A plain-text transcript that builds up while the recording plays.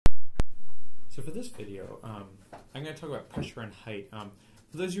So for this video, I'm going to talk about pressure and height.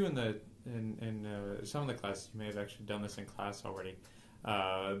 For those of you in some of the classes, you may have actually done this in class already,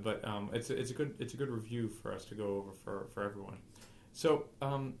 but it's a good review for us to go over for everyone. So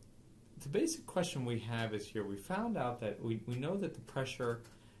the basic question we have is here. We found out that we know that the pressure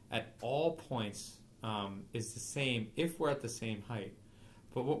at all points is the same if we're at the same height.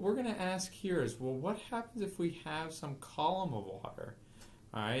 But what we're going to ask here is, well, what happens if we have some column of water?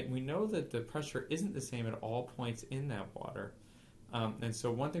 All right, we know that the pressure isn't the same at all points in that water. And so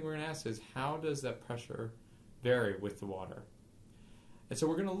one thing we're going to ask is, how does that pressure vary with the water? And so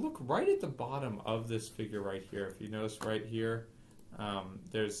we're going to look right at the bottom of this figure right here. If you notice right here,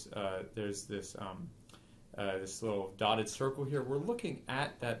 there's this little dotted circle here. We're looking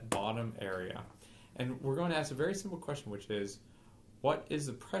at that bottom area. And we're going to ask a very simple question, which is, what is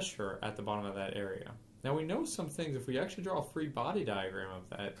the pressure at the bottom of that area? Now we know some things. If we actually draw a free body diagram of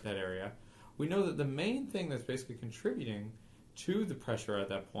that area, we know that the main thing that's basically contributing to the pressure at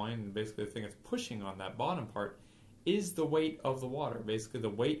that point, and basically the thing that's pushing on that bottom part, is the weight of the water. Basically the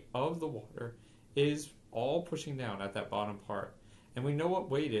weight of the water is all pushing down at that bottom part. And we know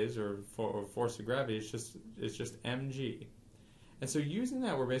what weight is, or force of gravity, it's just mg. And so using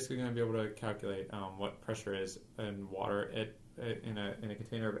that, we're basically going to be able to calculate what pressure is in water in a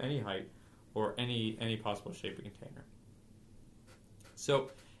container of any height, or any possible shape of container.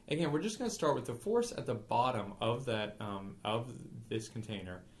 So again, we're just going to start with the force at the bottom of that of this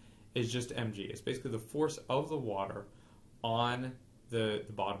container is just mg. It's basically the force of the water on the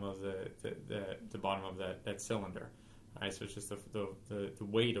bottom of the bottom of that cylinder. All right, so it's just the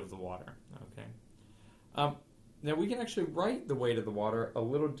weight of the water. Okay. Now we can actually write the weight of the water a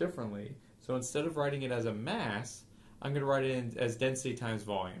little differently. So instead of writing it as a mass, I'm going to write it as density times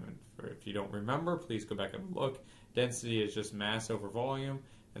volume. And if you don't remember, please go back and look. Density is just mass over volume,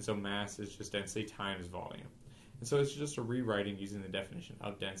 and so mass is just density times volume. And so it's just a rewriting using the definition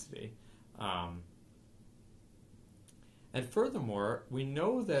of density. And furthermore, we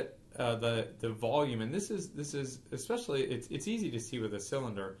know that the volume, and this is especially, it's easy to see with a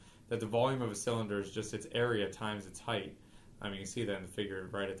cylinder that the volume of a cylinder is just its area times its height. You can see that in the figure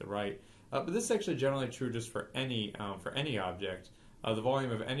right at the right. But this is actually generally true just for any object. The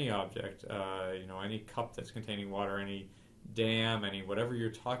volume of any object, any cup that's containing water, any dam, whatever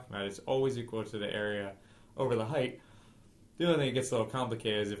you're talking about, is always equal to the area over the height. The only thing that gets a little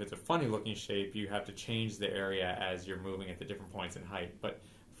complicated is if it's a funny looking shape, you have to change the area as you're moving at the different points in height. But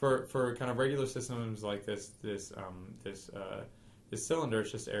for kind of regular systems like this cylinder,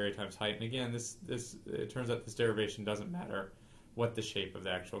 it's just area times height. And again, it turns out this derivation doesn't matter what the shape of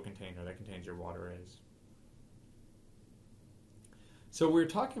the actual container that contains your water is. So we're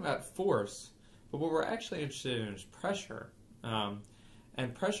talking about force, but what we're actually interested in is pressure.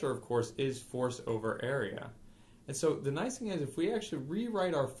 And pressure, of course, is force over area. And so the nice thing is, if we actually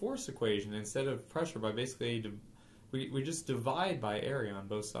rewrite our force equation instead of pressure by basically, we just divide by area on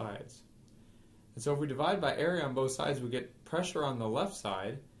both sides. And so if we divide by area on both sides, we get pressure on the left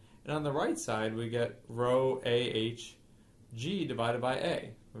side, and on the right side, we get rho AH G divided by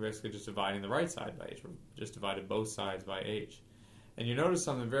A. We're basically just dividing the right side by H. We're just divided both sides by H. And you notice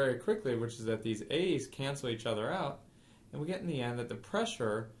something very quickly, which is that these A's cancel each other out, and we get in the end that the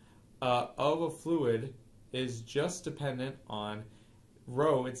pressure of a fluid is just dependent on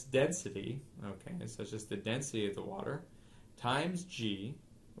rho, its density, okay, so it's just the density of the water, times G,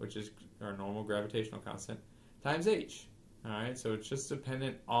 which is our normal gravitational constant, times H. All right, so it's just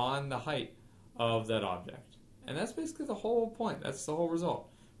dependent on the height of that object. And that's basically the whole point. That's the whole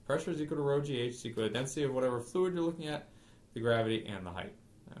result. Pressure is equal to rho GH is equal to the density of whatever fluid you're looking at, the gravity, and the height.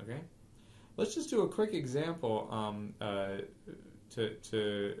 Okay. Let's just do a quick example to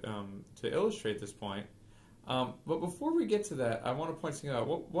illustrate this point. But before we get to that, I want to point something out.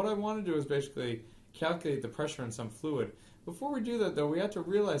 What I want to do is basically calculate the pressure in some fluid. Before we do that, though, we have to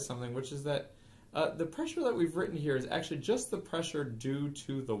realize something, which is that the pressure that we've written here is actually just the pressure due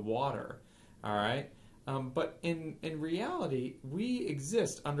to the water. All right. But in reality, we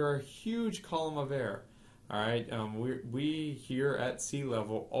exist under a huge column of air. All right, we here at sea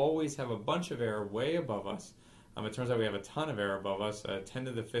level always have a bunch of air way above us. It turns out we have a ton of air above us, 10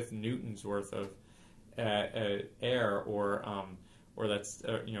 to the 5th newtons worth of air, or that's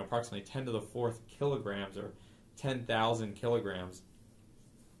approximately 10 to the 4th kilograms, or 10,000 kilograms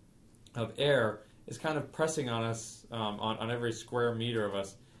of air is kind of pressing on us on every square meter of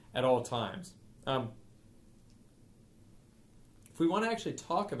us at all times. If we want to actually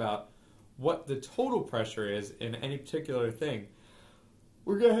talk about what the total pressure is in any particular thing,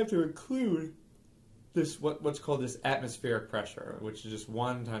 we're going to have to include what's called this atmospheric pressure, which is just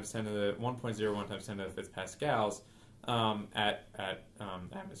 1 times 10 to the 1.01 times 10 to the fifth pascals at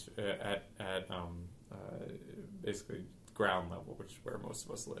basically ground level, which is where most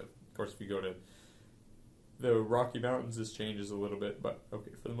of us live. Of course, if you go to the Rocky Mountains, this changes a little bit, but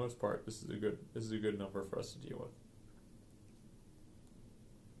okay, for the most part, this is a good number for us to deal with.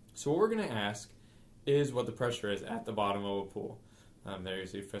 So what we're going to ask is what the pressure is at the bottom of a pool. There you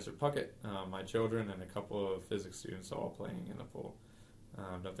see Professor Puckett, my children, and a couple of physics students all playing in the pool.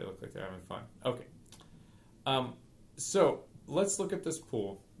 Don't they look like they're having fun? Okay. So let's look at this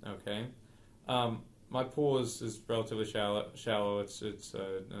pool. Okay. My pool is relatively shallow. It's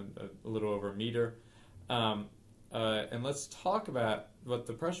a little over a meter. And let's talk about what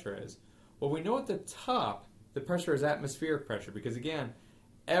the pressure is. Well, we know at the top the pressure is atmospheric pressure because, again,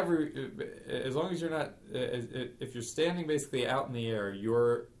 as long as you're not, if you're standing basically out in the air,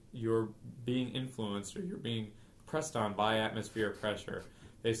 you're being influenced or you're being pressed on by atmospheric pressure.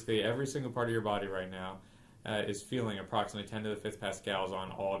 Basically, every single part of your body right now is feeling approximately 10 to the fifth pascals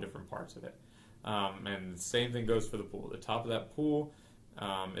on all different parts of it. And the same thing goes for the pool. The top of that pool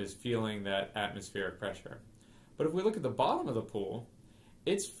is feeling that atmospheric pressure. But if we look at the bottom of the pool,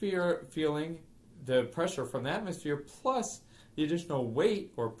 it's feeling the pressure from the atmosphere plus the additional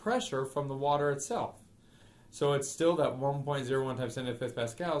weight or pressure from the water itself. So it's still that 1.01 times 10 to the fifth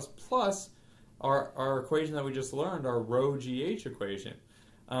pascals plus our equation that we just learned, our rho GH equation,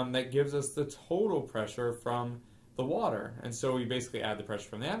 that gives us the total pressure from the water. And so we basically add the pressure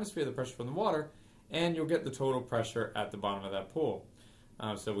from the atmosphere, the pressure from the water, and you'll get the total pressure at the bottom of that pool.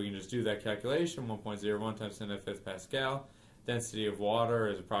 So we can just do that calculation, 1.01 times 10 to the fifth pascal. Density of water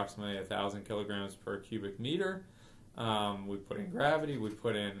is approximately 1,000 kilograms per cubic meter. We put in gravity, we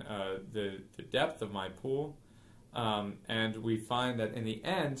put in the depth of my pool, and we find that in the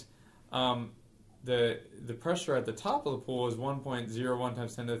end, the pressure at the top of the pool is 1.01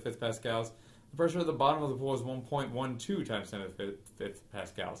 times 10 to the fifth pascals. The pressure at the bottom of the pool is 1.12 times 10 to the fifth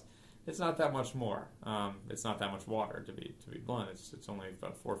pascals. It's not that much more. It's not that much water, to be blunt. It's only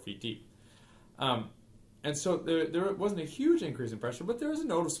about 4 feet deep. And so there wasn't a huge increase in pressure, but there is a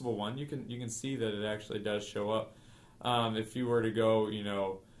noticeable one. You can see that it actually does show up. If you were to go,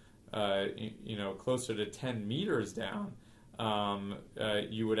 closer to 10 meters down,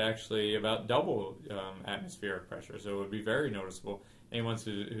 you would actually about double atmospheric pressure. So it would be very noticeable. Anyone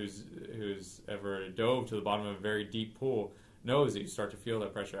who's ever dove to the bottom of a very deep pool knows that you start to feel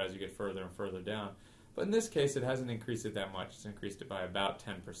that pressure as you get further and further down. But in this case, it hasn't increased it that much. It's increased it by about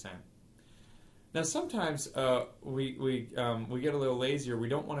 10%. Now, sometimes we get a little lazier. We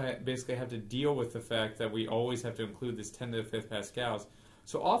don't want to basically have to deal with the fact that we always have to include this 10 to the fifth pascals.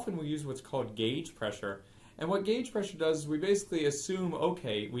 So often we use what's called gauge pressure. And what gauge pressure does is we basically assume,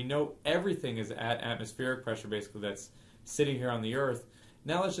 okay, we know everything is at atmospheric pressure, basically, that's sitting here on the Earth.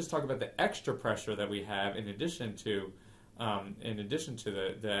 Now let's just talk about the extra pressure that we have in addition to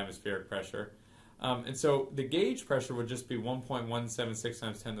the atmospheric pressure. And so the gauge pressure would just be 1.176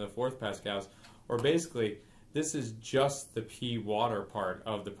 times 10 to the fourth pascals, or basically this is just the P water part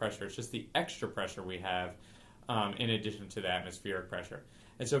of the pressure. It's just the extra pressure we have in addition to the atmospheric pressure.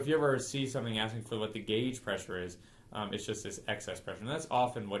 And so if you ever see something asking for what the gauge pressure is, it's just this excess pressure. And that's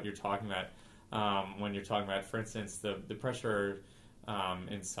often what you're talking about when you're talking about, for instance, the pressure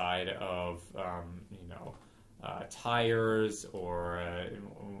inside of, tires, or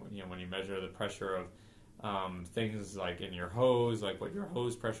when you measure the pressure of things like in your hose, like what your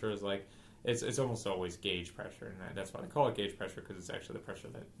hose pressure is like. It's almost always gauge pressure, and that's why they call it gauge pressure, because it's actually the pressure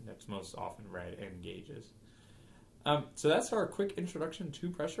that's most often read in gauges. So that's our quick introduction to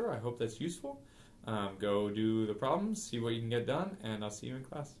pressure. I hope that's useful. Go do the problems, see what you can get done, and I'll see you in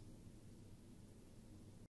class.